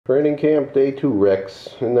Training camp day 2,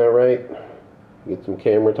 Rex. Isn't that right? Get some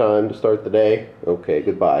camera time to start the day. Okay,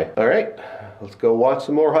 goodbye. All right, let's go watch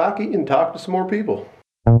some more hockey and talk to some more people.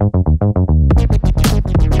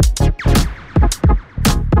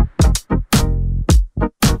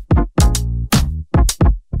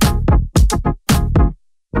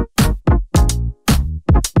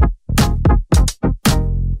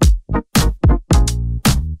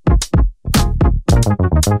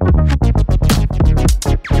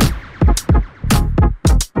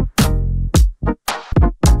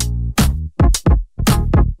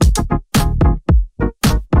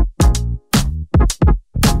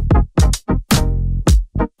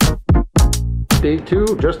 Day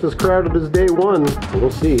 2, just as crowded as day 1. We'll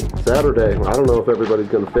see. Saturday. I don't know if everybody's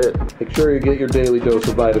going to fit. Make sure you get your daily dose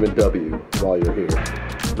of vitamin W while you're here.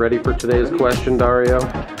 Ready for today's question, Dario?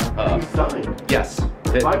 Yes.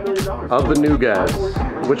 $5 million. Of the new guys,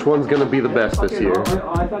 which one's going to be the best this year?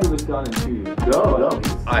 I thought he was done in 2 years. No.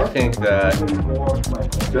 I think that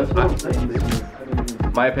That's what I'm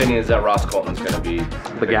saying. my opinion is that Ross Colton's going to be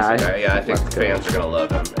The guy? Yeah, I think fans are going to love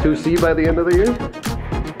him. 2C by the end of the year?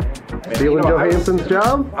 Stealing Johansson's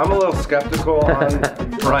job? I'm a little skeptical on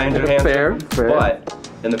Brian Johansson. Fair. But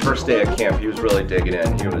in the first day of camp, he was really digging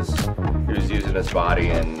in. He was using his body,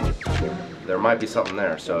 and there might be something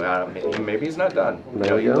there. So maybe he's not done.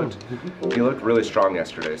 There we go. He looked really strong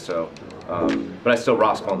yesterday. So, but I still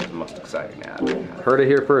Ross Colton's the most exciting ad. Heard it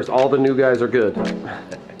here first. All the new guys are good.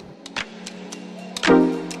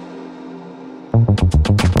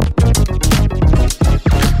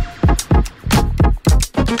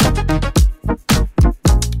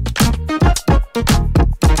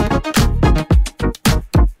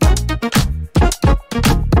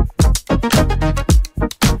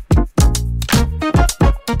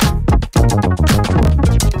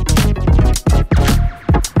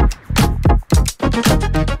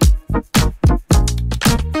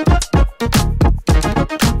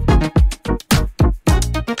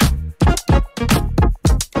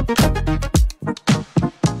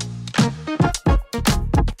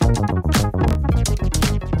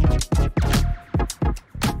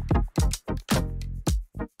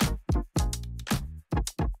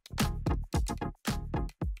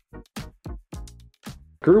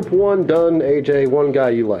 Group 1 done. AJ, one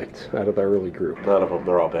guy you liked out of the early group. None of them.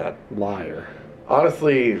 They're all bad. Liar.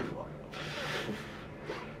 Honestly,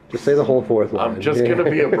 Just say the whole fourth line. I'm just going to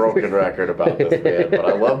be a broken record about this man, but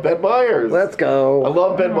I love Ben Myers. Let's go. I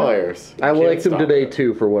love Ben Myers. I liked him today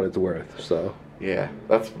too, for what it's worth. So Yeah,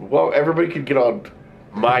 well, everybody could get on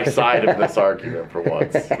my side of this argument for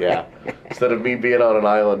once. Yeah. Instead of me being on an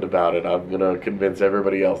island about it, I'm going to convince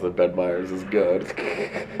everybody else that Ben Myers is good.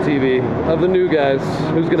 TV, of the new guys,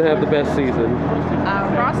 who's going to have the best season?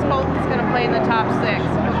 Ross Colton's going to play in the top 6.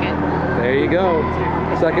 Okay. There you go.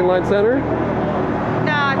 Second line center?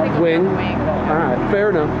 No, I think Wing. we'll wing. All right, fair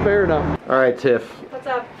enough. All right, Tiff. What's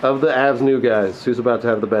up? Of the Avs new guys, who's about to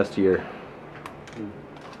have the best year?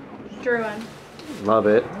 Druin. Love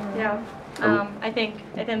it. Yeah. I think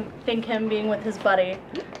him being with his buddy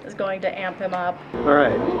is going to amp him up. All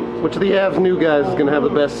right, which of the Avs new guys is going to have the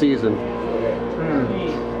best season?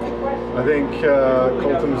 I think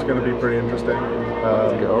Colton's going to be pretty interesting.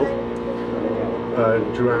 Let's go.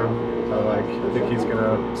 Drouin, I think he's going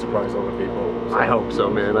to surprise all the people. So. I hope so,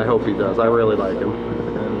 man. I hope he does. I really like him.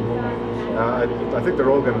 And, I think they're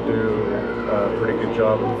all going to do a pretty good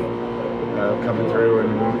job coming through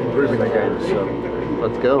and improving their games. So.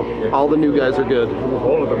 Let's go. Yeah. All the new guys are good.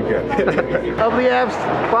 All of them good. Of the Avs,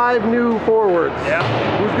 5 new forwards. Yeah.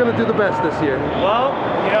 Who's going to do the best this year? Well,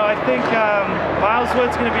 I think Miles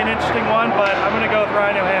Wood's going to be an interesting one, but I'm going to go with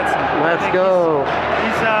Ryan Johansson. Let's go.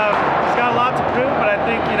 He's got a lot to prove, but I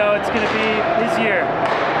think it's going to be his year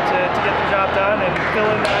to get the job done and fill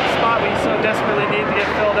in that spot we so desperately need to get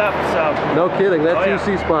filled up. So. No kidding. That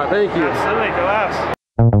UC spot. Thank you. Absolutely. Go Avs.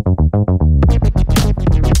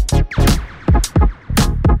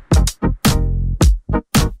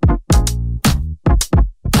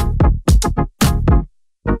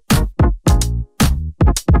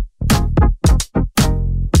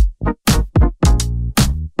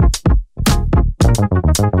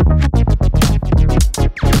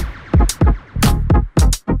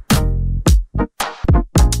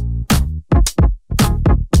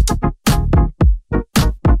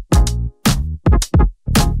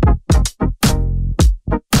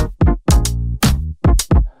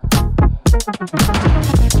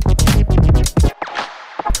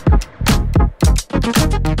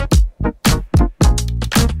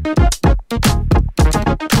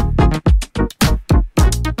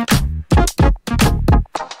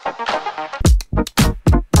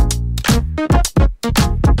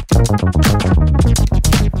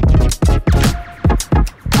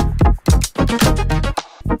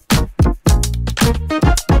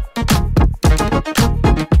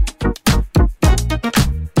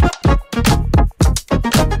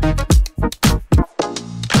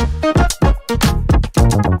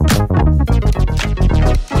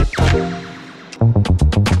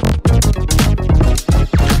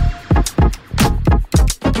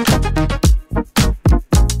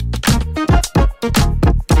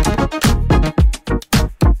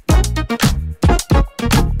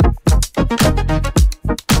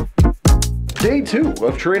 2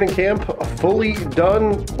 of training camp fully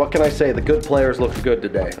done. What can I say? The good players looked good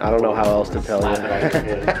today. I don't know how else to tell you.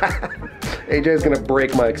 AJ's gonna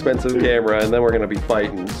break my expensive camera and then we're gonna be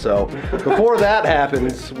fighting. So before that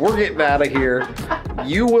happens, we're getting out of here.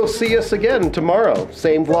 You will see us again tomorrow.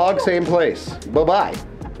 Same vlog, same place. Bye-bye.